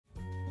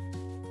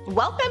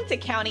Welcome to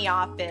County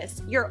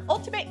Office, your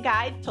ultimate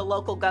guide to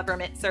local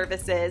government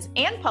services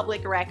and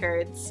public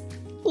records.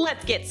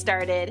 Let's get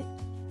started.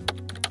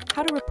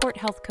 How to report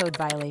health code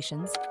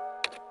violations.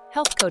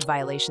 Health code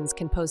violations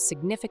can pose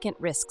significant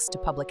risks to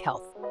public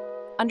health.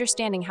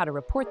 Understanding how to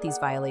report these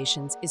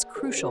violations is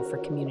crucial for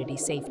community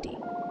safety.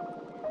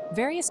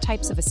 Various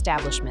types of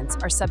establishments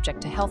are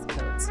subject to health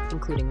codes,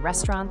 including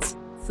restaurants,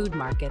 food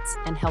markets,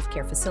 and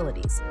healthcare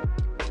facilities.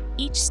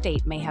 Each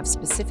state may have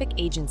specific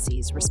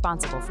agencies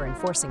responsible for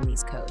enforcing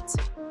these codes.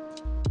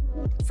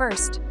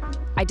 First,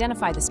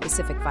 identify the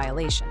specific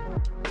violation.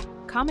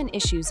 Common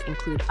issues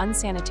include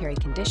unsanitary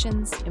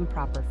conditions,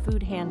 improper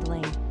food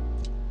handling,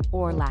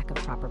 or lack of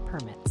proper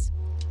permits.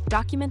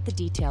 Document the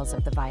details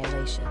of the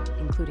violation,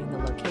 including the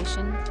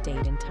location,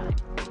 date, and time.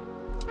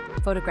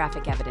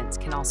 Photographic evidence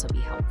can also be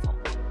helpful.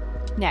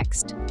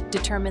 Next,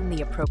 determine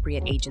the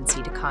appropriate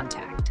agency to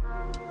contact.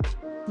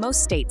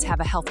 Most states have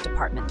a health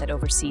department that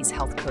oversees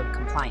health code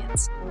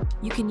compliance.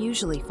 You can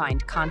usually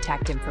find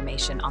contact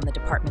information on the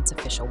department's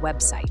official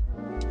website.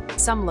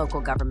 Some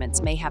local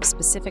governments may have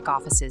specific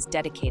offices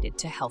dedicated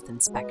to health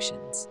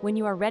inspections. When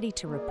you are ready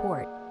to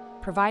report,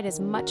 provide as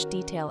much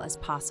detail as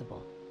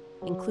possible.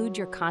 Include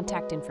your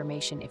contact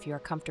information if you are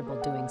comfortable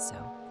doing so.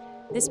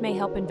 This may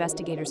help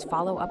investigators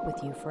follow up with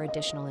you for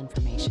additional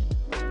information.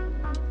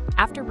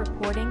 After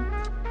reporting,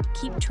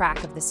 keep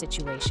track of the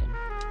situation.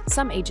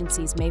 Some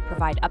agencies may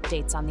provide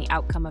updates on the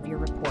outcome of your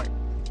report.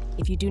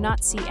 If you do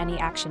not see any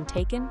action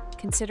taken,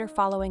 consider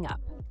following up.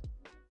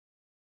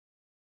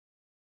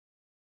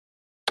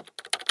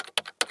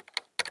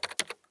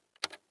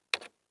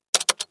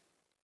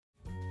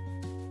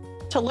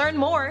 To learn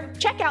more,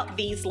 check out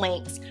these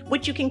links,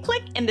 which you can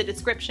click in the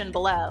description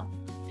below.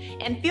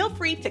 And feel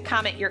free to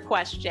comment your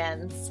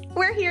questions.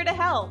 We're here to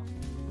help.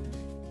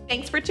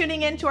 Thanks for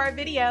tuning in to our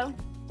video.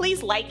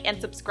 Please like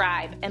and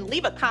subscribe and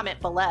leave a comment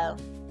below.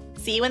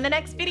 See you in the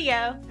next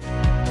video.